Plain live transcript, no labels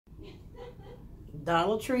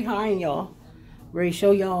Dollar Tree. Hi, y'all. Ready to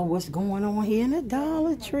show y'all what's going on here in the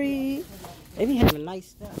Dollar Tree. They be having nice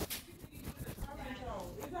stuff.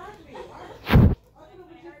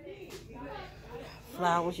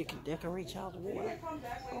 Flowers you can decorate y'all's water.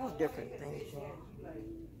 All different things, y'all.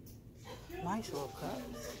 Nice little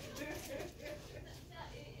cups.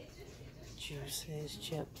 Juices,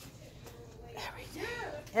 chips. Everything.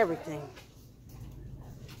 Everything.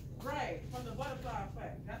 Right, from the butterfly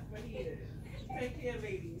effect. That's what he is. Take care,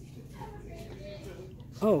 ladies.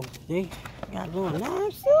 Oh, they got little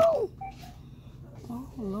knives too. Oh,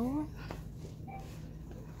 Lord.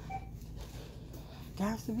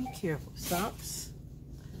 Got to be careful. Socks.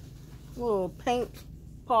 Little paint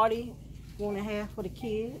party. 1.5 for the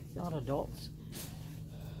kids, not adults.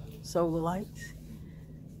 Solar lights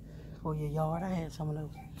for your yard. I had some of those.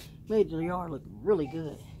 Made the yard look really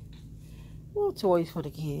good. Little toys for the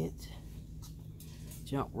kids.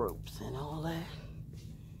 Jump ropes and all that.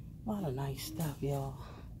 A lot of nice stuff, y'all.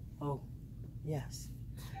 Oh, yes.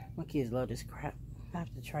 My kids love this crap. I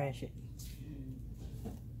have to trash it.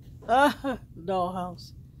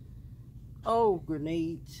 Dollhouse. Oh,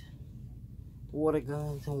 grenades. Water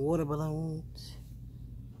guns and water balloons.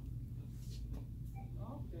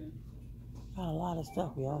 Got a lot of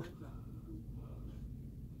stuff, y'all.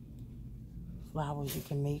 Flowers you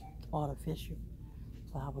can make artificial.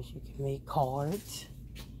 Flowers you can make cards.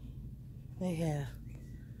 They have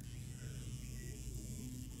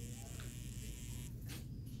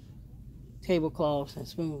tablecloths and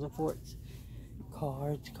spoons and forks.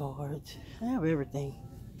 Cards. They have everything.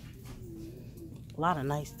 A lot of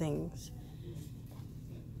nice things.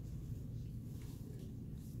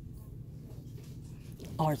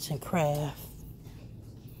 Arts and craft.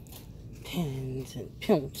 Pens and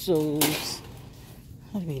pencils.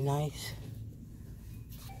 That'd be nice.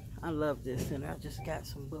 I love this, and I just got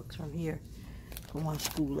some books from here for my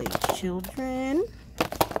school-age children.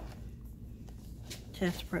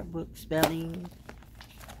 Test prep books, spelling,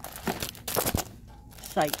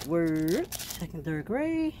 sight words, 2nd, 3rd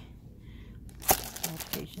grade,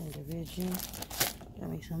 multiplication and division. Got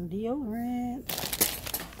me some deodorant,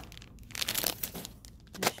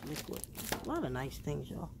 dish liquid. A lot of nice things,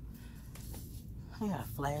 y'all. I got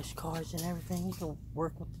flashcards and everything you can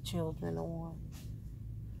work with the children on.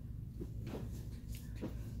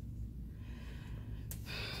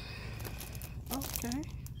 Okay.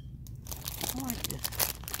 I like this.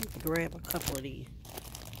 You can grab a couple of these.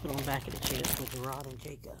 Put on the back of the chair for Gerard and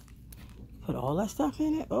Jacob. Put all that stuff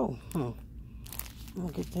in it? Oh,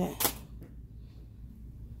 Look at that.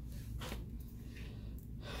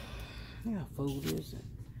 I got folders and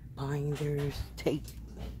binders, tape.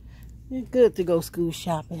 It's good to go school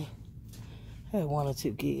shopping. I had 1 or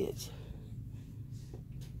 2 kids.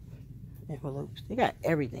 Envelopes. They got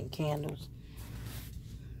everything. Candles.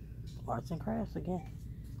 Arts and crafts again.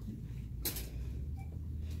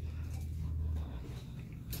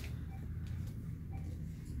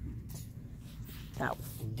 Got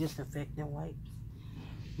disinfectant wipes.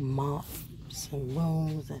 Mops and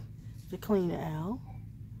brooms and to clean it out.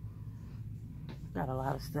 Got a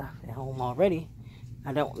lot of stuff at home already.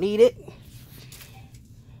 I don't need it.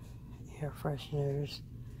 Air fresheners.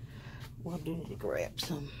 We'll do to grab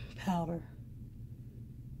some powder.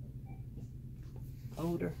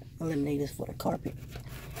 Odor eliminators for the carpet.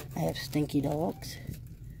 I have stinky dogs.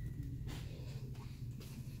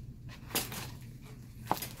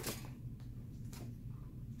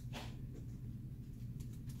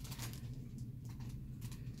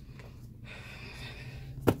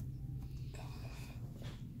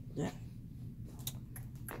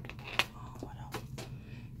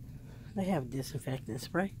 They have disinfectant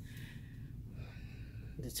spray,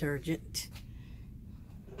 detergent,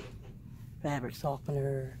 fabric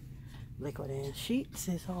softener, liquid and sheets.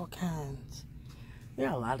 It's all kinds. They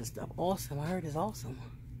got a lot of stuff. Awesome. I heard it's awesome.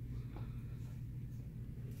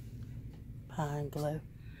 Pine Glow.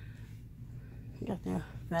 You got the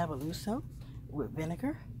Fabuloso with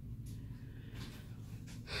vinegar.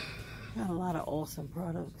 Got a lot of awesome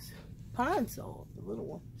products. Pine Sol, the little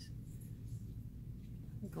ones.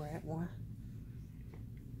 Grab one.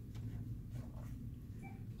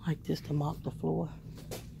 Like this to mop the floor.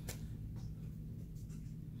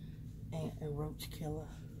 And a roach killer.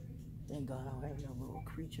 Thank God I don't have no little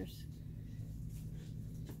creatures.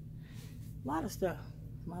 A lot of stuff.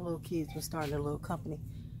 My little kids were starting a little company.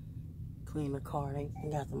 Clean the car. They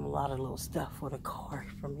got them a lot of little stuff for the car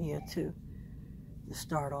from here too. To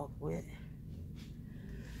start off with.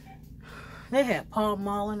 They have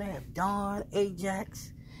Palmolive, they have Dawn,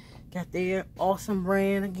 Ajax. Got their awesome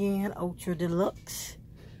brand again, Ultra Deluxe.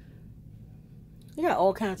 They got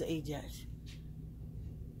all kinds of Ajax.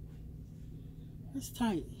 It's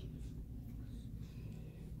tight.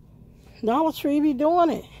 Dollar Tree be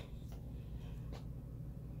doing it.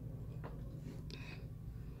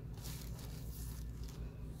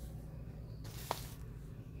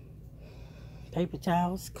 Paper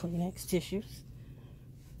towels, Kleenex, tissues.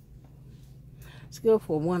 It's good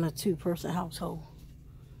for a 1 or 2 person household.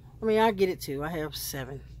 I mean, I get it too. I have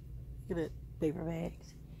 7. Look at it, paper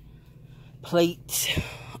bags. Plates.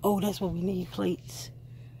 Oh, that's what we need, plates.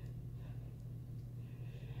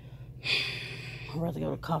 I'd rather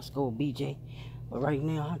go to Costco or BJ. But right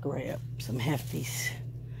now, I grab some Hefties.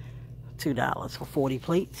 $2 for 40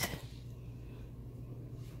 plates.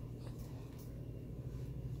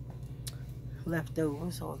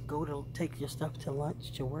 Leftovers, or go to take your stuff to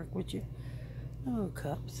lunch to work with you. Oh,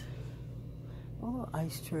 cups. Oh,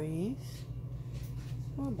 ice trays.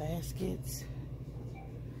 Oh, baskets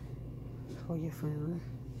for your food.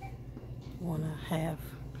 You want to have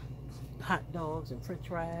hot dogs and french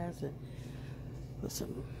fries and put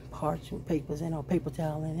some parchment papers in or paper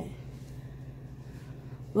towel in it.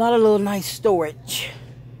 A lot of little nice storage.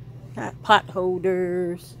 Got pot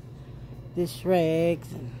holders, dish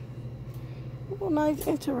rags, and little nice,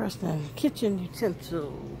 interesting kitchen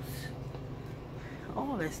utensils.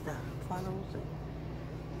 All that stuff. Funnels and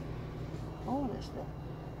all that stuff.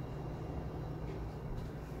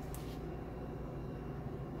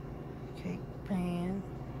 Cake pan.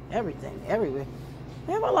 Everything. Everywhere.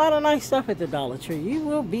 They have a lot of nice stuff at the Dollar Tree. You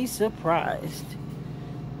will be surprised.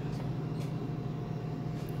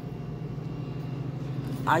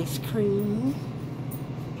 Ice cream.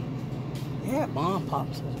 Yeah, Bomb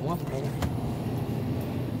Pops was one thing.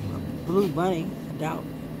 Blue Bunny, I doubt.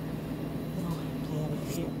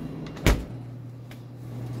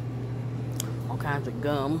 All kinds of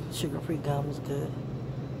gum. Sugar-free gum is good.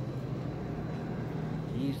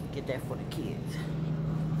 You used to get that for the kids.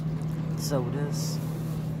 Sodas.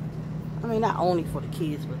 I mean, not only for the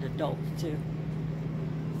kids, but the adults too.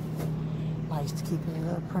 Nice to keep in a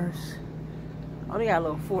little purse. Oh, they got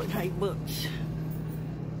little Fortnite books.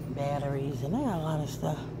 Batteries, and they got a lot of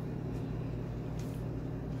stuff.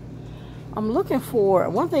 I'm looking for,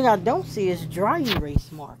 one thing I don't see is dry erase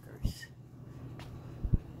markers.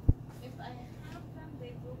 If I have them,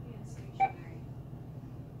 they will be in stationery.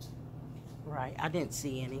 Right, I didn't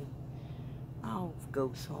see any. I'll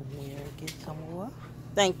go somewhere and get some more.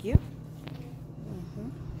 Thank you.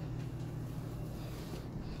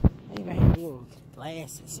 They even have little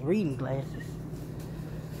glasses, reading glasses.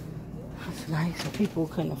 That's nice for people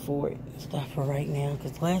who couldn't afford stuff for right now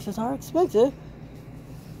because glasses are expensive.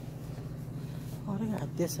 Oh, they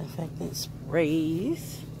got disinfectant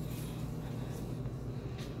sprays.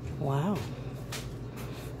 Wow.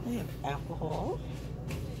 They have alcohol.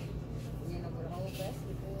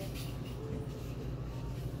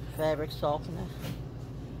 Fabric softener.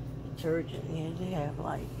 Detergent. Yeah, they have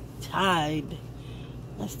like Tide.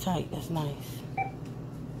 That's tight. That's nice. Kind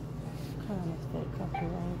of that country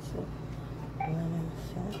set.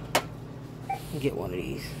 Get one of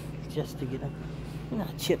these just to get them. You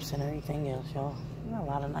got chips and everything else, y'all. You got a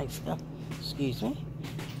lot of nice stuff. Excuse me.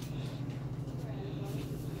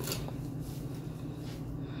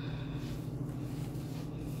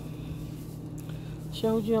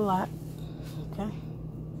 Showed you a lot. Okay.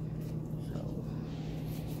 So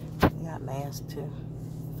we got masks too.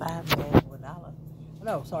 5 masks for $1.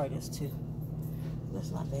 No, sorry, there's 2.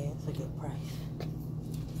 That's not bad. It's a good price.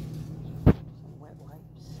 Some wet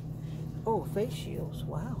wipes. Oh, face shields.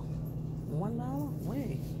 Wow. $1?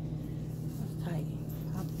 Wait. That's tight.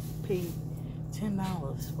 I paid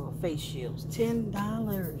 $10 for face shields. $10. Oh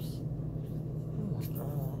my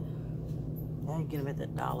God. I can get them at the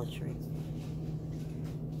Dollar Tree.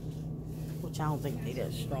 Which I don't think they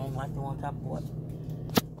that strong like the ones I bought.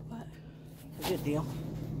 But it's a good deal.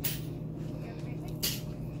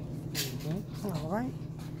 All right.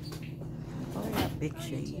 Oh, they got big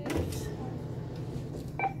shades.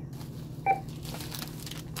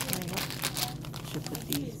 Should put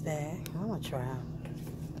these back. I'm gonna try them.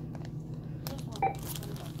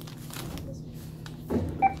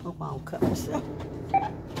 Hope I don't cut myself. I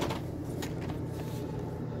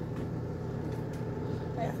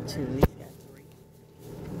got 2. These got 3.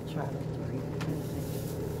 Try the 3.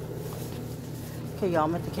 Okay, y'all.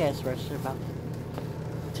 I'm at the cash register about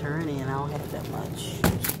to turn in. I don't have that much.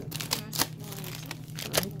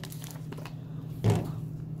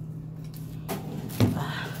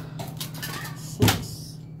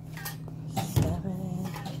 6, 7,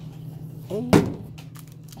 8, 9,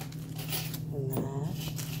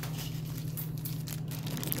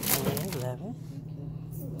 11,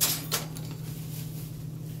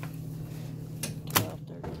 12,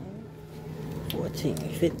 13, 14, 14,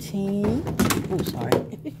 15. Oh,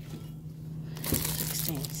 sorry.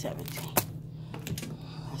 16, 17.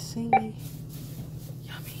 Let's see.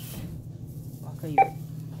 Yummy. Okay.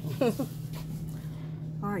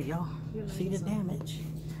 All right, y'all. See the damage.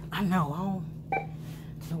 I know. I don't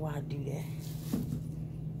know why I do that.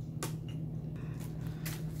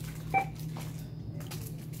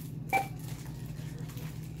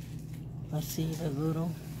 Let's see the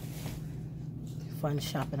little fun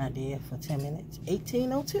shopping I did for 10 minutes.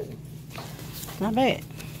 1802. Not bad.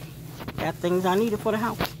 Got things I needed for the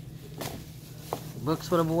house. Books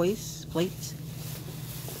for the boys, plates,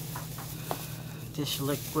 dish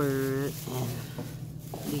liquid, and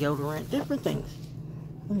deodorant, different things.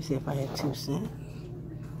 Let me see if I had 2 cents.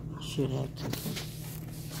 I should have 2 cents.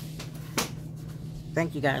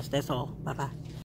 Thank you guys. That's all. Bye-bye.